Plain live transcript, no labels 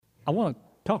I want to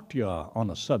talk to you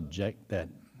on a subject that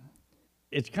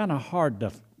it's kind of hard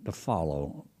to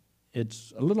follow.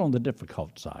 It's a little on the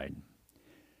difficult side.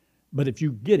 But if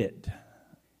you get it,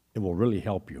 it will really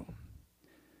help you.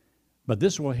 But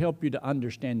this will help you to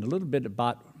understand a little bit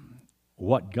about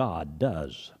what God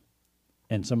does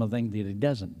and some of the things that He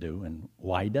doesn't do and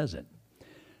why He does it.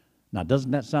 Now,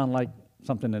 doesn't that sound like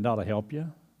something that ought to help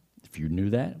you? If you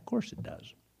knew that, of course it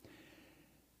does.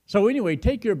 So anyway,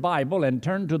 take your Bible and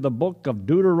turn to the book of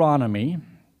Deuteronomy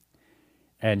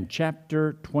and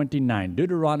chapter 29.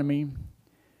 Deuteronomy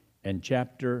and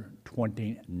chapter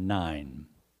 29.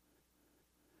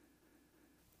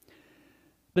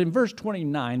 In verse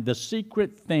 29, the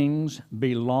secret things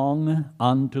belong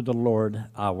unto the Lord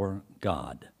our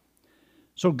God.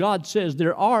 So God says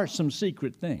there are some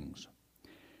secret things.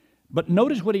 But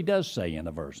notice what He does say in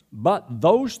the verse. But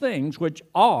those things which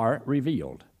are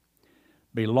revealed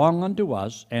belong unto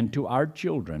us and to our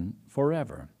children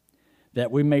forever,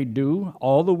 that we may do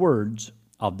all the words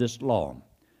of this law.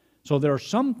 So there are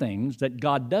some things that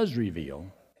God does reveal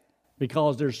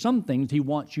because there's some things He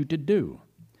wants you to do.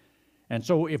 And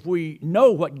so if we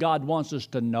know what God wants us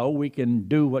to know, we can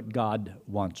do what God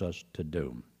wants us to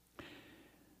do.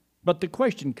 But the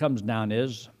question comes down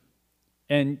is,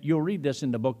 and you'll read this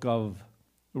in the book of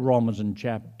Romans in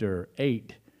chapter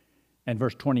 8 and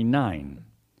verse 29,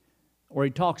 where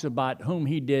he talks about whom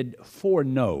He did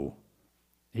foreknow.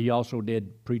 He also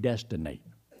did predestinate.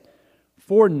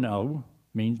 Foreknow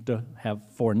means to have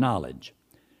foreknowledge,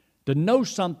 to know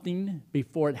something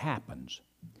before it happens.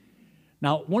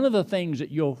 Now, one of the things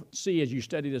that you'll see as you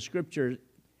study the Scripture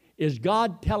is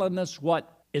God telling us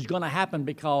what is going to happen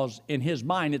because in His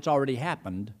mind it's already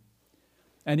happened,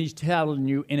 and He's telling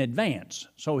you in advance.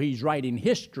 So He's writing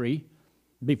history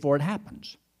before it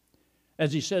happens.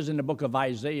 As He says in the book of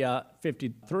Isaiah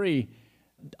 53,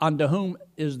 unto whom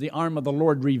is the arm of the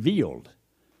Lord revealed,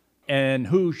 and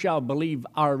who shall believe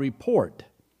our report?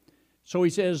 So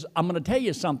He says, I'm going to tell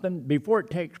you something before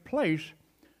it takes place,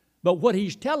 but what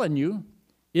He's telling you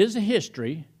is a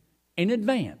history in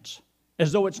advance,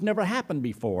 as though it's never happened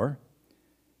before.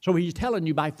 So He's telling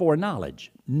you by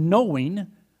foreknowledge, knowing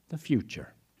the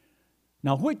future.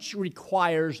 Now, which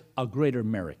requires a greater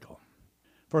miracle?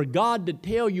 For God to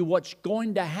tell you what's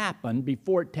going to happen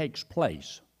before it takes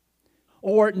place,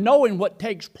 or knowing what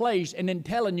takes place and then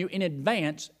telling you in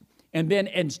advance, and then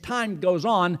as time goes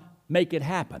on, make it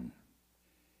happen.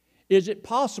 Is it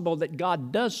possible that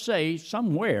God does say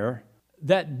somewhere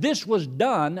that this was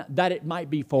done that it might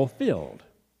be fulfilled?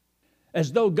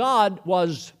 As though God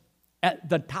was at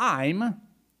the time,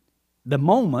 the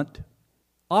moment,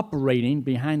 operating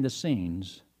behind the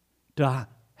scenes to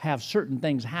have certain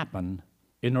things happen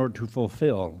in order to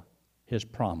fulfill His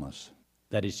promise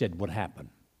that He said would happen.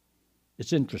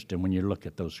 It's interesting when you look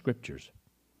at those scriptures.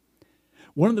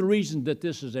 One of the reasons that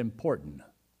this is important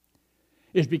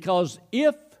is because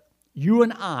if you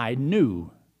and I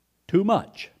knew too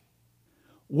much,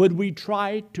 would we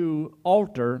try to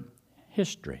alter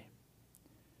history?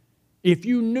 If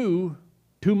you knew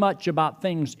too much about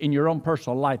things in your own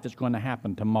personal life that's going to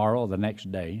happen tomorrow or the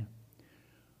next day,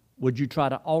 would you try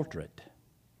to alter it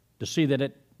to see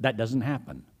that that doesn't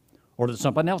happen or that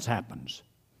something else happens?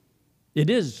 It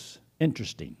is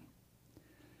interesting.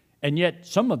 And yet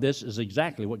some of this is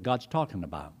exactly what God's talking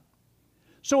about.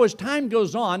 So as time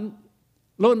goes on,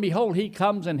 lo and behold, He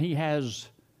comes and He has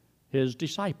His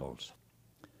disciples.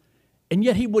 And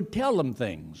yet He would tell them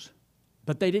things,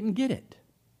 but they didn't get it.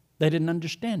 They didn't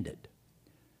understand it.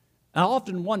 I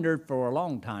often wondered for a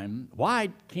long time, why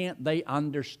can't they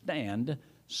understand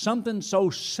something so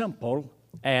simple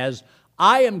as,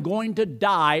 I am going to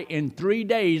die in 3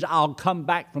 days, I'll come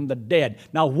back from the dead.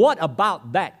 Now, what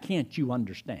about that can't you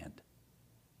understand?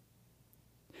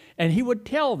 And He would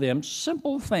tell them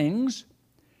simple things,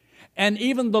 and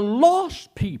even the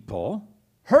lost people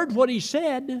heard what He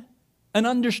said and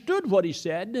understood what He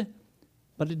said,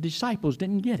 but the disciples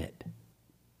didn't get it.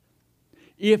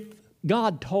 If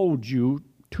God told you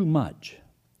too much,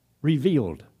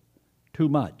 revealed too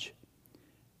much,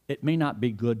 it may not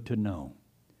be good to know.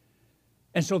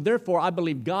 And so therefore, I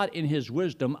believe God in His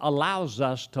wisdom allows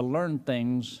us to learn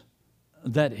things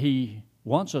that He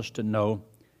wants us to know,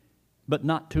 but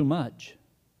not too much,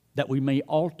 that we may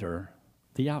alter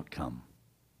the outcome.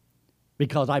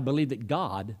 Because I believe that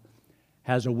God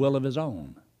has a will of His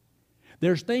own.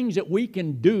 There's things that we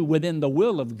can do within the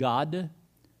will of God,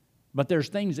 but there's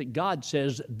things that God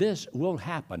says, this will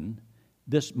happen,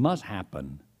 this must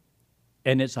happen,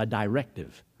 and it's a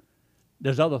directive.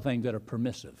 There's other things that are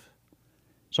permissive.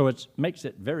 So it makes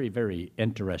it very, very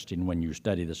interesting when you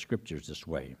study the Scriptures this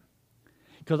way.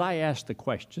 Because I asked the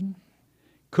question,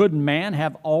 could man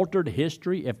have altered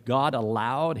history if God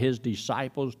allowed his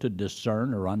disciples to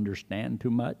discern or understand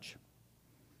too much?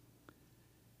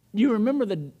 You remember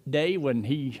the day when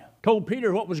he told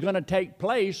Peter what was going to take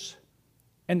place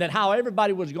and that how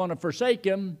everybody was going to forsake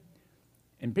him,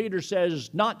 and Peter says,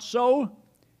 not so,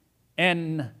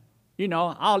 and,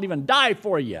 I'll even die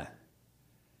for you.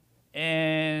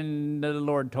 And the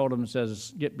Lord told him,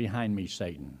 says, get behind me,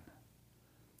 Satan.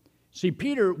 See,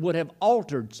 Peter would have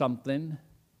altered something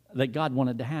that God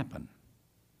wanted to happen.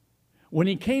 When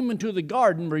he came into the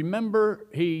garden, remember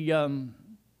he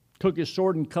took his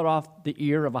sword and cut off the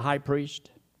ear of a high priest?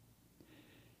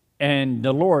 And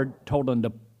the Lord told him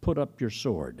to put up your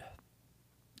sword.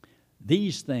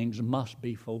 These things must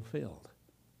be fulfilled.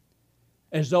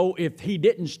 As though if he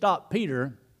didn't stop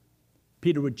Peter,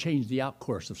 Peter would change the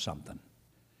outcourse of something.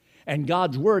 And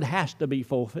God's word has to be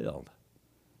fulfilled.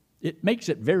 It makes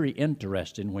it very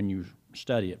interesting when you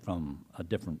study it from a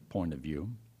different point of view.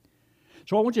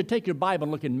 So I want you to take your Bible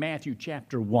and look in Matthew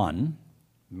chapter 1.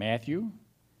 Matthew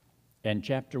and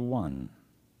chapter 1.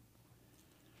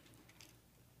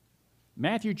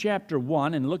 Matthew chapter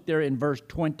 1, and look there in verse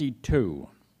 22,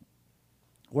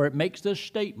 where it makes this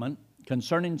statement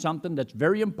concerning something that's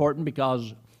very important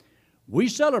because we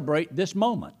celebrate this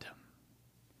moment.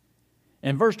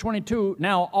 In verse 22,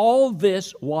 now all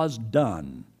this was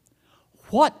done.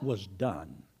 What was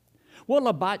done? Well,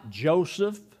 about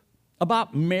Joseph,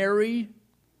 about Mary,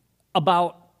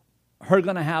 about her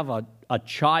going to have a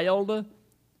child,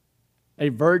 a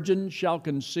virgin shall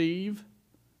conceive,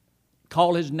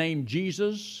 call his name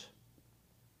Jesus.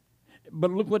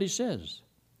 But look what he says.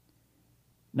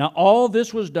 Now all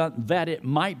this was done that it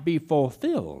might be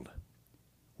fulfilled,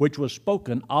 which was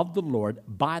spoken of the Lord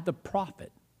by the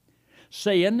prophet,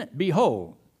 saying,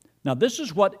 behold. Now this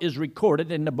is what is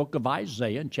recorded in the book of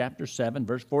Isaiah, in chapter 7,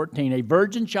 verse 14. A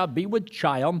virgin shall be with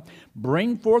child,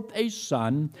 bring forth a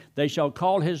son. They shall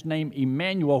call his name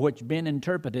Emmanuel, which being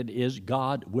interpreted is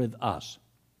God with us.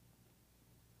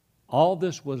 All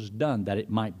this was done that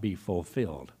it might be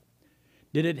fulfilled.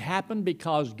 Did it happen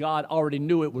because God already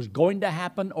knew it was going to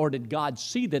happen, or did God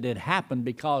see that it happened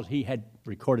because he had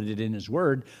recorded it in his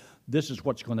word? This is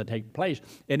what's going to take place.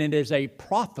 And it is a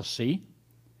prophecy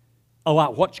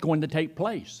about what's going to take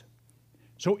place.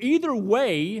 So either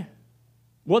way,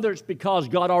 whether it's because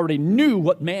God already knew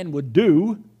what man would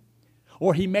do,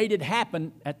 or he made it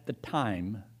happen at the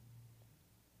time,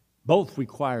 both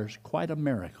requires quite a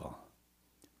miracle.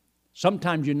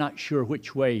 Sometimes you're not sure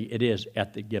which way it is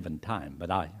at the given time, but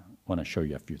I want to show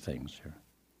you a few things here.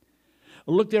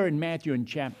 Look there in Matthew in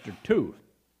chapter 2.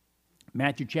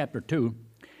 Matthew chapter 2.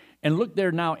 And look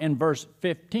there now in verse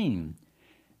 15.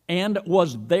 And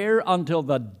was there until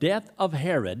the death of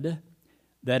Herod,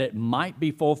 that it might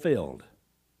be fulfilled,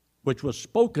 which was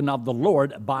spoken of the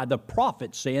Lord by the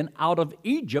prophet, saying, out of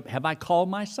Egypt have I called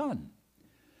my son.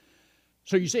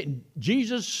 So you see,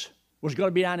 Jesus was going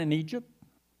to be down in Egypt,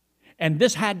 and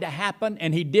this had to happen,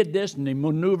 and he did this, and he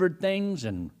maneuvered things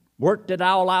and worked it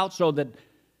all out so that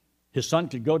his son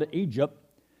could go to Egypt,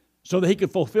 so that he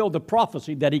could fulfill the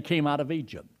prophecy that he came out of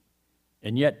Egypt.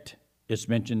 And yet, it's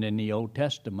mentioned in the Old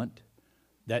Testament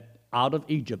that out of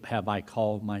Egypt have I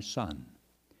called my son.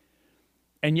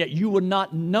 And yet you would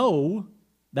not know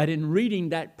that in reading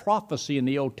that prophecy in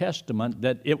the Old Testament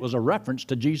that it was a reference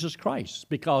to Jesus Christ,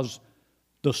 because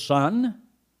the son,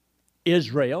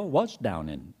 Israel, was down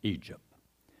in Egypt.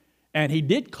 And he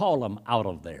did call them out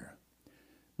of there.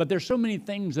 But there's so many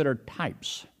things that are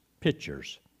types,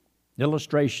 pictures,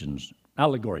 illustrations,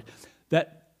 allegories,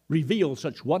 that reveal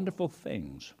such wonderful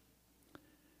things.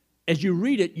 As you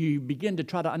read it, you begin to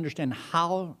try to understand,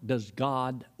 how does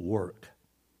God work?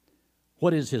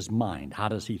 What is his mind? How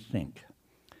does he think?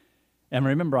 And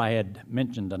remember, I had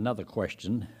mentioned another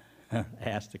question,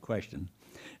 asked a question,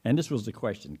 and this was the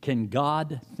question: can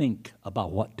God think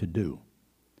about what to do?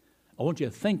 I want you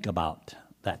to think about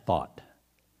that thought.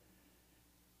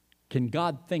 Can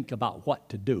God think about what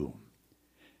to do?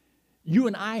 You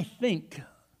and I think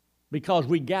because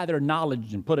we gather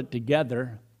knowledge and put it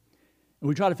together, and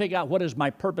we try to figure out, what is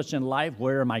my purpose in life?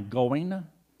 Where am I going?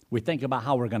 We think about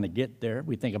how we're going to get there.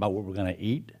 We think about what we're going to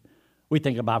eat. We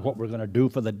think about what we're going to do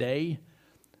for the day.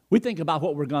 We think about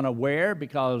what we're going to wear,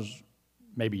 because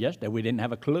maybe yesterday we didn't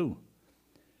have a clue.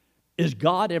 Is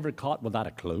God ever caught without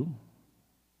a clue?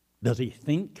 Does he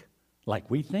think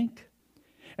like we think?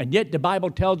 And yet the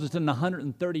Bible tells us in the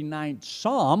 139th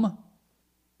Psalm,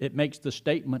 it makes the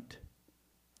statement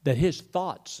that his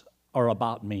thoughts are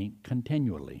about me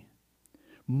continually.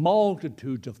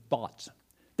 Multitudes of thoughts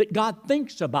that God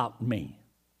thinks about me.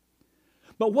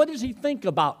 But what does he think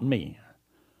about me?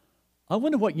 I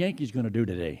wonder what Yankee's going to do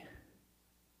today.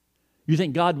 You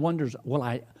think God wonders, well,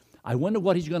 I wonder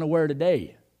what he's going to wear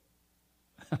today.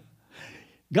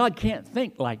 God can't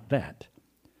think like that.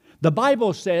 The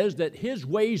Bible says that his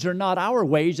ways are not our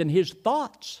ways and his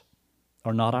thoughts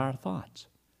are not our thoughts.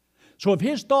 So if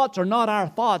his thoughts are not our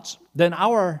thoughts, then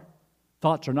our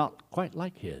thoughts are not quite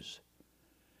like his.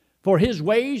 For his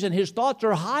ways and his thoughts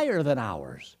are higher than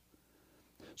ours.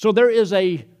 So there is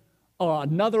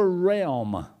another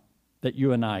realm that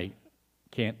you and I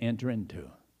can't enter into.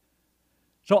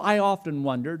 So I often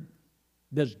wondered,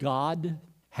 does God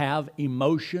have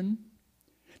emotion?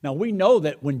 Now we know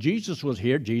that when Jesus was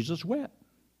here, Jesus wept.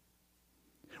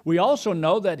 We also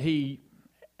know that he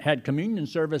had communion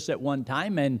service at one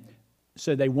time and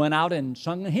said they went out and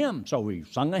sung a hymn. So we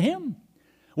sung a hymn.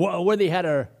 Well, whether he had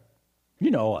a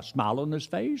smile on his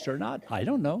face or not, I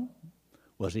don't know.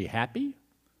 Was he happy?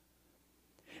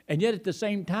 And yet at the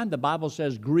same time, the Bible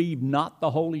says, grieve not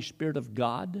the Holy Spirit of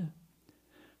God.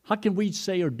 How can we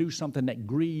say or do something that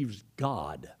grieves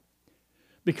God?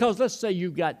 Because let's say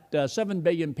you've got 7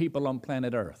 billion people on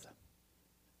planet Earth.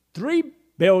 3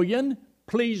 billion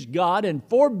please God and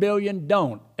 4 billion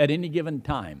don't at any given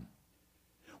time.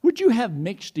 Would you have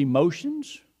mixed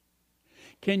emotions?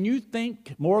 Can you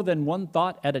think more than one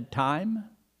thought at a time,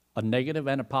 a negative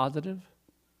and a positive?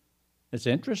 It's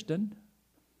interesting.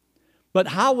 But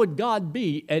how would God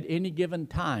be at any given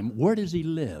time? Where does he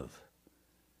live?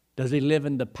 Does he live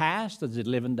in the past? Does he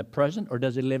live in the present? Or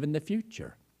does he live in the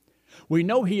future? We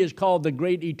know he is called the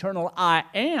great eternal I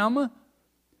am.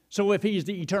 So if he's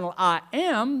the eternal I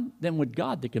am, then with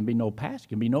God there can be no past,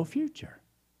 can be no future.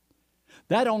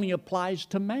 That only applies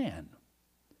to man.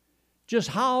 Just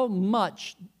how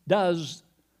much does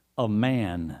a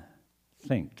man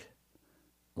think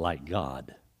like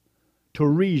God, to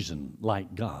reason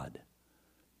like God?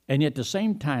 And yet at the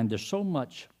same time, there's so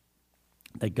much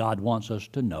that God wants us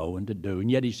to know and to do, and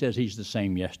yet he says he's the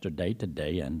same yesterday,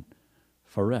 today, and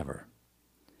forever.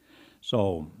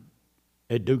 So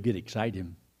it do get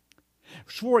exciting.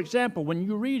 For example, when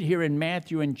you read here in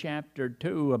Matthew in chapter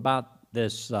 2 about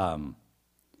this,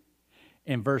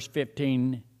 in verse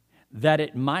 15, that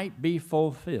it might be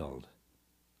fulfilled,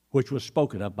 which was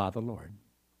spoken of by the Lord.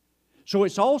 So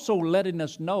it's also letting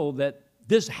us know that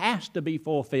this has to be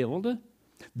fulfilled.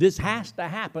 This has to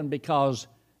happen because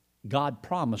God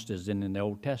promised us in the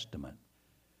Old Testament.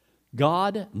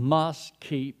 God must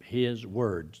keep his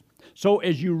words. So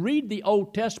as you read the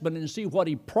Old Testament and see what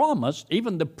he promised,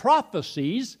 even the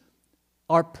prophecies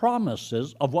are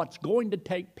promises of what's going to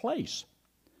take place.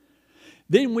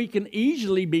 Then we can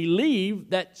easily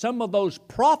believe that some of those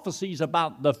prophecies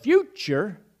about the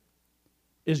future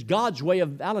is God's way of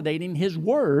validating his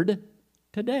word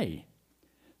today.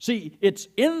 See, it's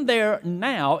in there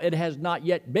now. It has not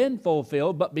yet been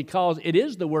fulfilled, but because it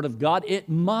is the word of God, it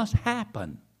must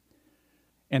happen.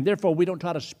 And therefore, we don't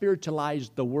try to spiritualize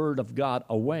the word of God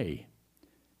away.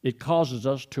 It causes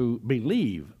us to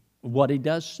believe what he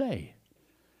does say.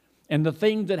 And the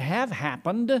things that have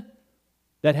happened,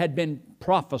 that had been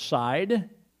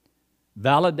prophesied,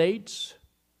 validates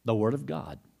the word of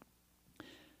God.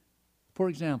 For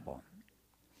example,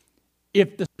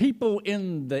 if the people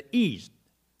in the east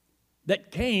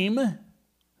that came,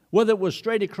 whether it was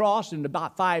straight across in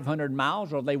about 500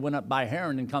 miles or they went up by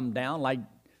Haran and come down like,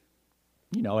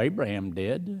 Abraham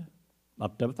did,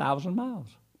 up to 1,000 miles.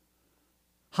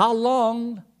 How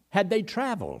long had they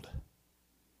traveled?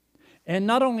 And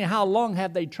not only how long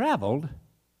have they traveled,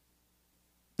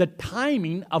 the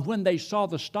timing of when they saw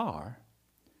the star,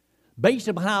 based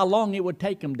upon how long it would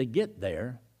take them to get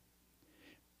there,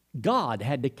 God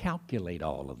had to calculate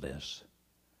all of this.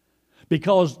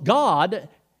 Because God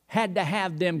had to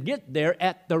have them get there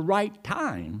at the right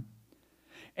time.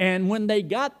 And when they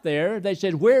got there, they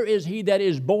said, "Where is he that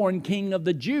is born King of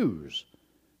the Jews?"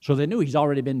 So they knew he's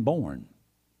already been born.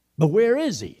 But where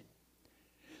is he?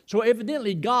 So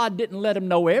evidently God didn't let them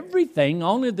know everything,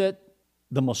 only that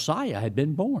the Messiah had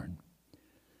been born.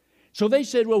 So they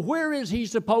said, "Well, where is he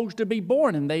supposed to be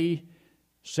born?" And they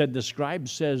said, the scribe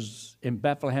says in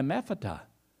Bethlehem Ephratah,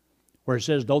 where it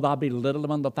says, "Though thou be little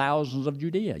among the thousands of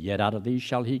Judea, yet out of these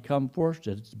shall he come forth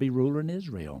to be ruler in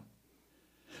Israel."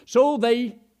 So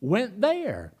they went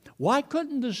there. Why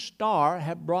couldn't the star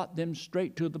have brought them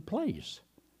straight to the place?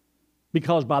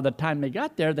 Because by the time they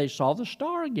got there, they saw the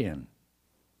star again.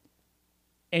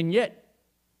 And yet,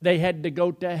 they had to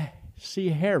go to see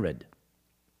Herod.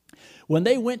 When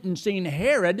they went and seen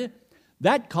Herod,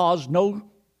 that caused no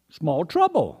small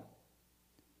trouble.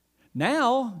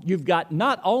 Now, you've got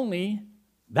not only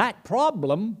that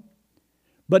problem,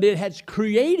 but it has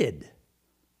created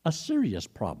a serious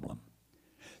problem.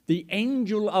 the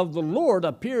angel of the Lord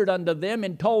appeared unto them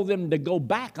and told them to go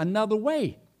back another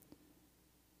way.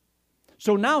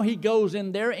 So now he goes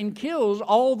in there and kills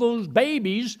all those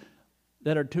babies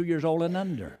that are 2 years old and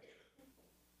under.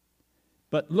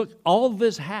 But look, all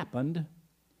this happened,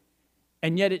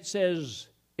 and yet it says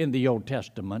in the Old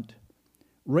Testament,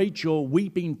 Rachel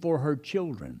weeping for her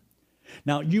children.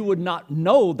 Now, you would not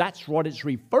know that's what it's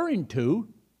referring to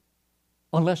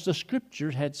unless the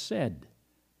Scriptures had said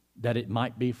that it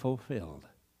might be fulfilled.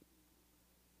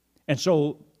 And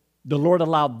so the Lord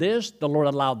allowed this, the Lord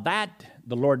allowed that,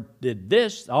 the Lord did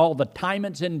this, all the time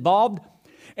it's involved.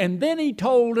 And then he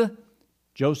told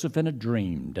Joseph in a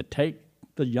dream to take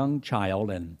the young child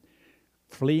and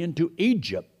flee into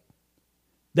Egypt,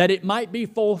 that it might be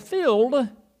fulfilled.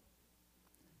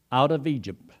 Out of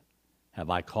Egypt have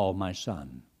I called my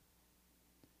son.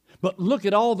 But look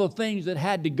at all the things that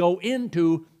had to go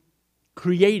into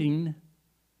creating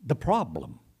the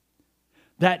problem,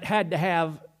 that had to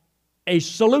have a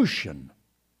solution,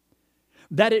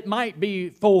 that it might be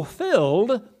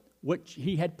fulfilled, which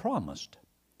he had promised.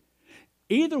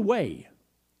 Either way,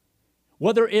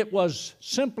 whether it was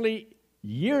simply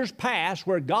years past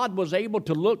where God was able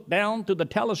to look down through the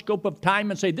telescope of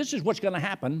time and say, this is what's going to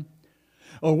happen,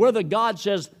 or whether God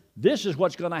says, this is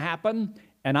what's going to happen,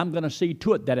 and I'm going to see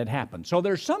to it that it happens. So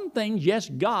there's some things, yes,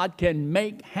 God can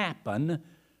make happen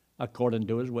according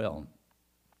to his will.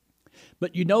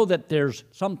 But you know that there's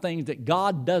some things that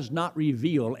God does not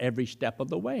reveal every step of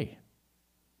the way.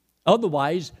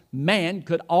 Otherwise, man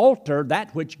could alter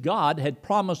that which God had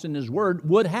promised in his word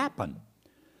would happen.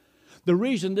 The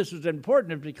reason this is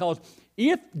important is because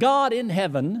if God in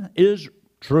heaven is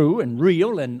true and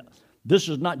real, and this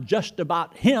is not just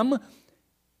about him,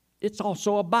 it's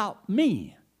also about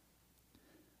me,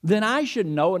 then I should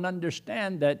know and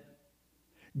understand that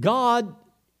God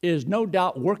is no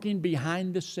doubt working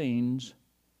behind the scenes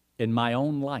in my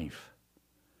own life.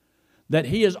 That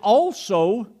he is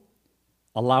also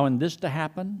allowing this to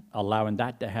happen, allowing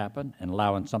that to happen, and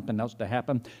allowing something else to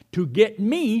happen to get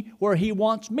me where he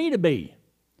wants me to be.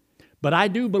 But I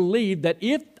do believe that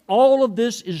if all of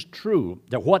this is true,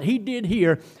 that what he did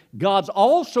here, God's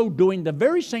also doing the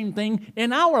very same thing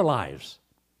in our lives.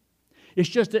 It's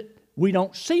just that we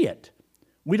don't see it.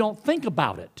 We don't think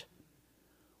about it.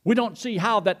 We don't see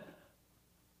how that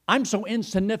I'm so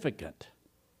insignificant.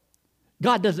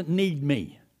 God doesn't need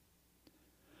me.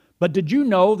 But did you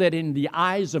know that in the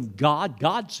eyes of God,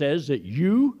 God says that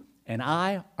you and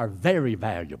I are very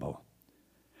valuable?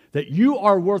 That you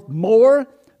are worth more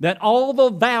than all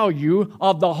the value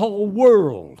of the whole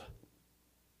world.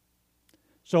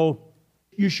 So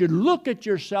you should look at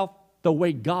yourself the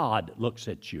way God looks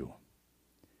at you.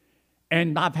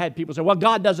 And I've had people say, well,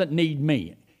 God doesn't need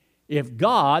me. If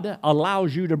God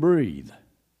allows you to breathe,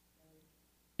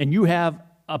 and you have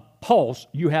a pulse,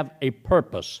 you have a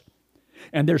purpose,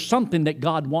 and there's something that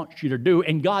God wants you to do,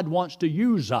 and God wants to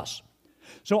use us.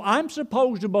 So I'm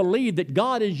supposed to believe that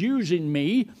God is using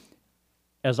me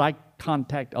as I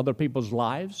contact other people's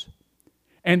lives,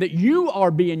 and that you are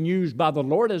being used by the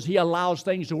Lord as he allows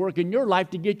things to work in your life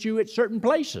to get you at certain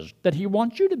places that he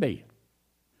wants you to be.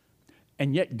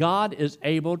 And yet God is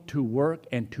able to work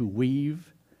and to weave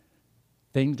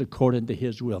things according to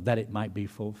his will, that it might be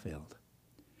fulfilled.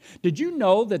 Did you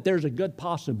know that there's a good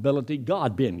possibility,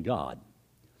 God being God,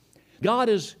 God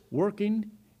is working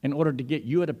in order to get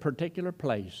you at a particular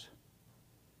place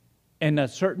in a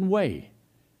certain way?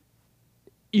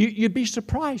 You'd be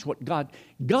surprised what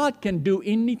God can do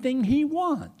anything he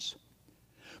wants.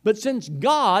 But since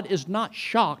God is not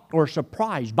shocked or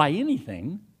surprised by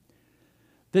anything,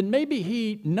 then maybe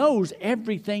he knows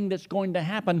everything that's going to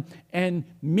happen and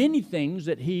many things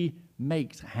that he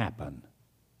makes happen.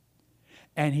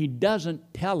 And he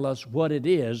doesn't tell us what it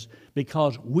is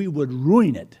because we would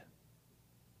ruin it.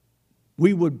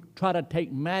 We would try to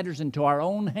take matters into our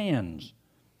own hands.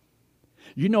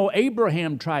 You know,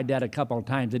 Abraham tried that a couple of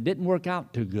times. It didn't work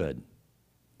out too good.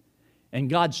 And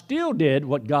God still did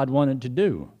what God wanted to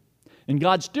do. And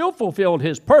God still fulfilled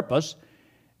his purpose,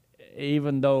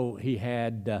 even though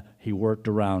he worked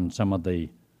around some of the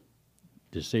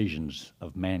decisions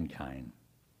of mankind.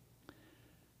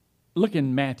 Look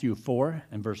in Matthew 4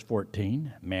 and verse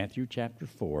 14. Matthew chapter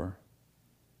 4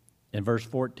 and verse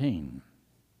 14.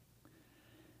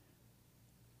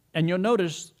 And you'll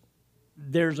notice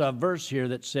there's a verse here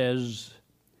that says,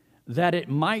 that it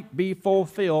might be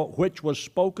fulfilled, which was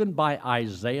spoken by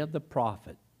Isaiah the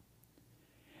prophet.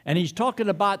 And he's talking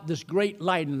about this great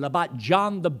light and about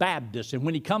John the Baptist and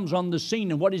when he comes on the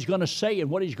scene and what he's going to say and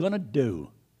what he's going to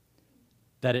do,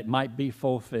 that it might be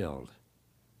fulfilled.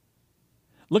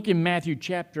 Look in Matthew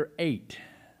chapter 8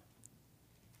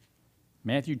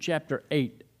 Matthew chapter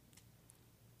 8.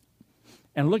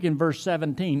 And look in verse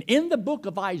 17. In the book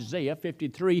of Isaiah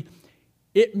 53,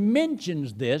 it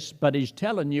mentions this, but he's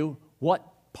telling you what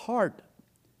part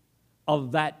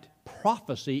of that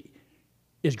prophecy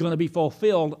is going to be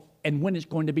fulfilled and when it's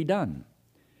going to be done.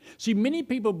 See, many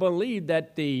people believe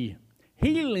that the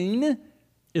healing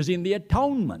is in the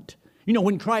atonement. You know,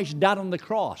 when Christ died on the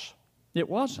cross, it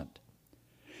wasn't.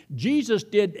 Jesus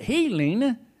did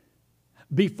healing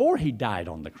before he died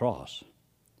on the cross.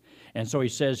 And so he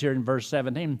says here in verse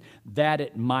 17, that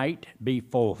it might be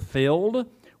fulfilled,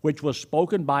 which was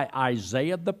spoken by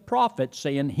Isaiah the prophet,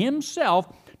 saying,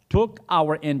 himself took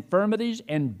our infirmities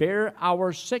and bare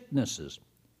our sicknesses.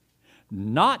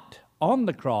 Not on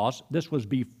the cross, this was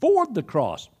before the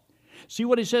cross. See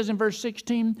what he says in verse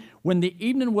 16? When the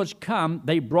evening was come,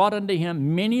 they brought unto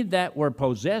him many that were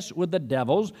possessed with the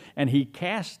devils, and he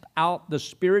cast out the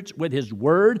spirits with his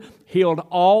word, healed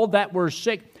all that were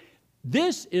sick.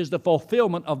 This is the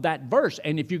fulfillment of that verse.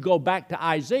 And if you go back to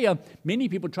Isaiah, many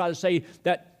people try to say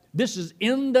that this is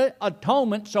in the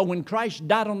atonement, so when Christ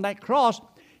died on that cross,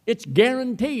 it's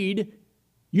guaranteed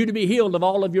you to be healed of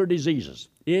all of your diseases.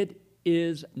 It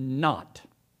is not.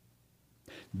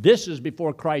 This is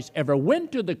before Christ ever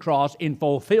went to the cross and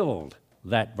fulfilled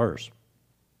that verse.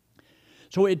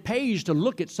 So it pays to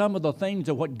look at some of the things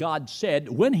of what God said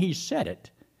when he said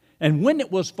it and when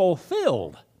it was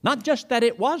fulfilled. Not just that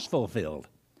it was fulfilled.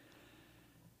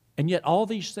 And yet all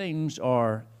these things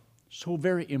are so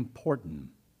very important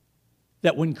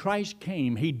that when Christ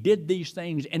came, he did these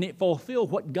things and it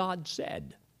fulfilled what God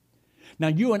said. Now,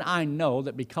 you and I know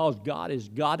that because God is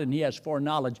God and he has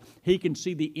foreknowledge, he can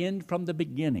see the end from the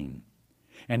beginning.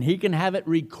 And he can have it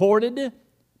recorded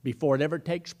before it ever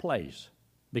takes place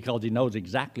because he knows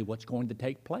exactly what's going to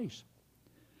take place.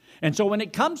 And so when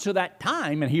it comes to that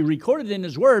time, and he recorded in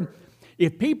his word,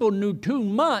 if people knew too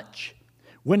much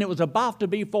when it was about to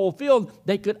be fulfilled,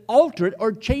 they could alter it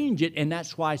or change it. And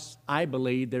that's why I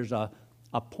believe there's a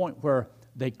point where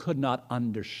they could not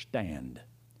understand.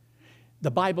 The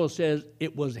Bible says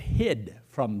it was hid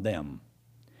from them.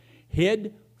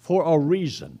 Hid for a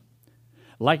reason.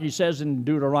 Like he says in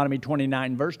Deuteronomy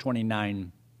 29, verse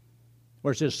 29,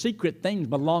 where it says, secret things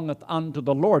belongeth unto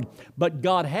the Lord, but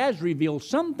God has revealed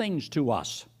some things to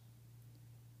us.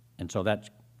 And so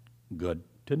that's good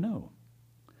to know.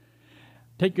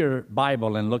 Take your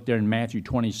Bible and look there in Matthew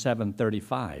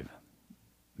 27:35.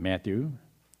 Matthew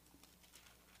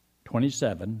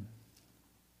 27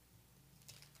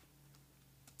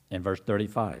 and verse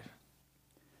 35.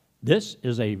 This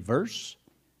is a verse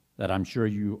that I'm sure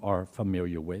you are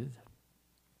familiar with.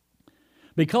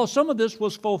 Because some of this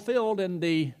was fulfilled in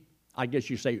the, I guess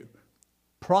you say,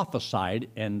 prophesied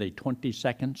in the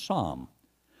 22nd Psalm.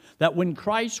 That when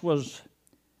Christ was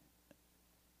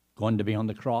going to be on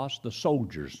the cross, the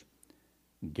soldiers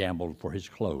gambled for his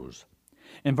clothes.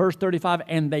 In verse 35,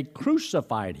 and they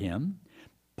crucified him,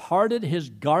 parted his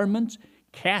garments,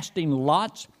 casting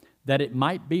lots, that it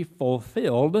might be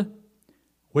fulfilled,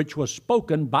 which was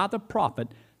spoken by the prophet,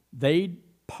 they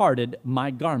parted my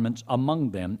garments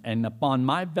among them, and upon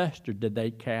my vesture did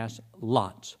they cast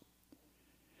lots.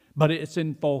 But it's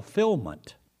in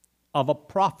fulfillment of a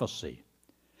prophecy.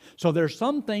 So there's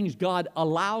some things God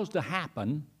allows to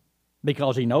happen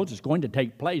because he knows it's going to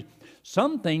take place.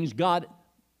 Some things God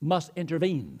must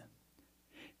intervene.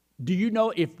 Do you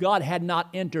know if God had not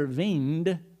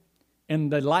intervened in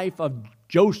the life of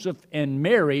Joseph and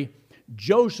Mary,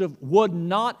 Joseph would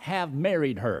not have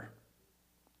married her.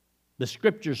 The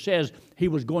scripture says he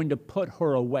was going to put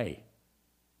her away.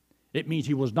 It means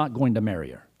he was not going to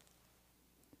marry her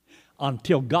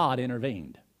until God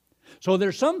intervened. So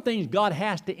there's some things God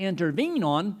has to intervene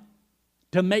on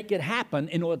to make it happen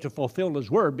in order to fulfill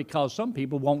his word, because some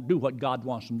people won't do what God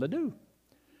wants them to do.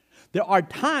 There are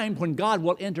times when God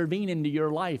will intervene into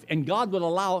your life, and God will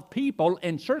allow people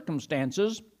and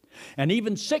circumstances and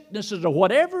even sicknesses or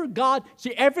whatever God,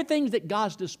 see, everything's at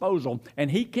God's disposal,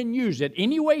 and he can use it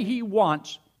any way he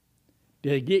wants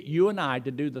to get you and I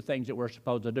to do the things that we're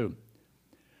supposed to do.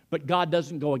 But God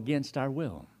doesn't go against our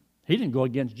will. He didn't go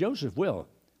against Joseph's will.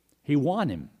 He won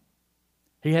him.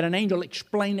 He had an angel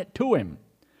explain it to him.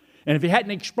 And if he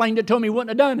hadn't explained it to him, he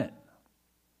wouldn't have done it.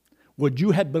 Would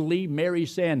you have believed Mary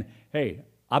saying, hey,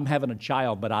 I'm having a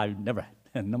child, but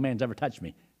no man's ever touched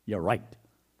me? You're right.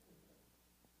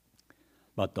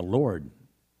 But the Lord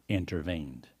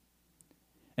intervened.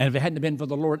 And if it hadn't been for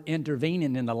the Lord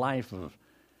intervening in the life of,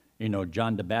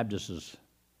 John the Baptist's,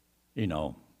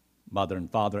 mother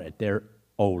and father at their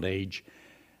old age,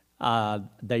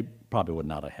 they probably would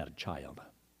not have had a child.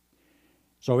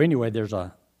 So anyway, there's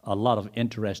a a lot of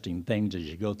interesting things as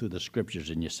you go through the scriptures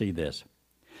and you see this.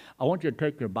 I want you to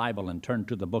take your Bible and turn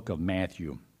to the book of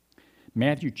Matthew.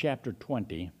 Matthew chapter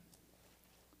 20.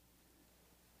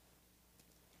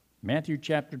 Matthew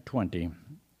chapter 20.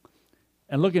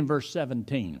 And look in verse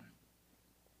 17.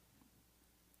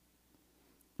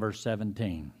 Verse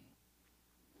 17.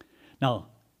 Now,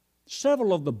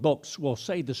 several of the books will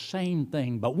say the same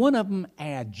thing, but one of them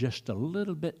adds just a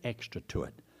little bit extra to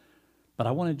it. But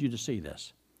I wanted you to see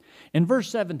this. In verse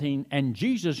 17, and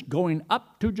Jesus going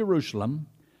up to Jerusalem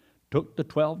took the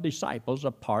 12 disciples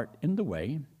apart in the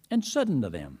way and said unto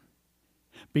them,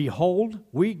 Behold,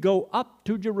 we go up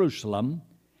to Jerusalem,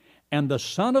 and the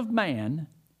Son of Man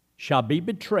shall be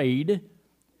betrayed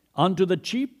unto the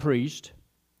chief priests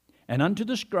and unto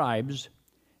the scribes,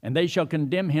 and they shall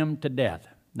condemn him to death.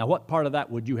 Now, what part of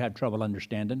that would you have trouble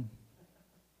understanding?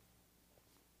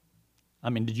 I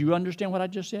mean, did you understand what I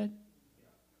just said?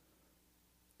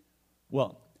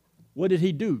 Well, what did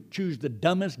he do? Choose the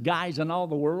dumbest guys in all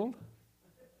the world?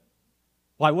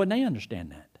 Why wouldn't they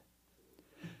understand that?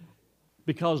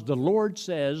 Because the Lord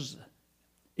says,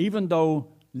 even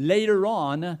though later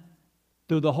on,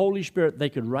 through the Holy Spirit, they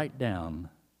could write down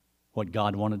what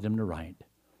God wanted them to write,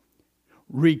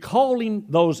 recalling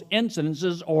those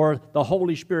incidences or the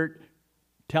Holy Spirit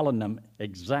telling them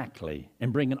exactly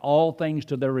and bringing all things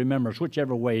to their remembrance,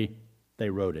 whichever way they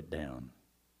wrote it down.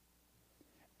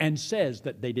 And says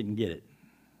that they didn't get it.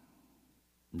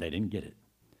 They didn't get it.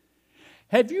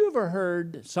 Have you ever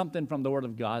heard something from the Word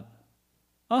of God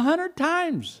 100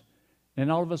 times,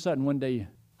 and all of a sudden one day,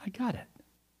 I got it.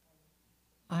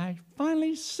 I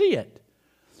finally see it.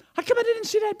 How come I didn't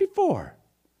see that before?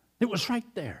 It was right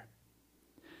there.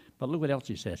 But look what else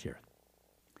he says here.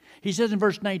 He says in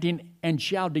verse 19, and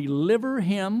shall deliver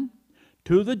him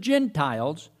to the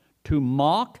Gentiles to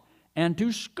mock and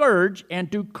to scourge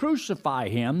and to crucify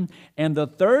him, and the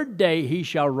third day he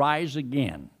shall rise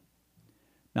again.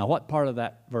 Now, what part of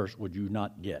that verse would you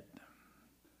not get?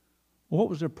 Well, what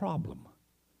was their problem?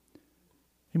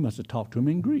 He must have talked to him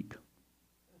in Greek.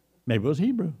 Maybe it was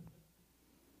Hebrew.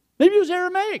 Maybe it was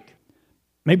Aramaic.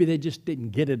 Maybe they just didn't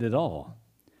get it at all.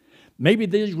 Maybe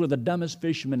these were the dumbest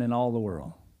fishermen in all the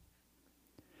world.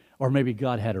 Or maybe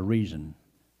God had a reason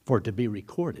for it to be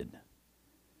recorded,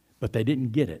 but they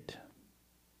didn't get it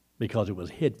because it was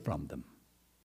hid from them.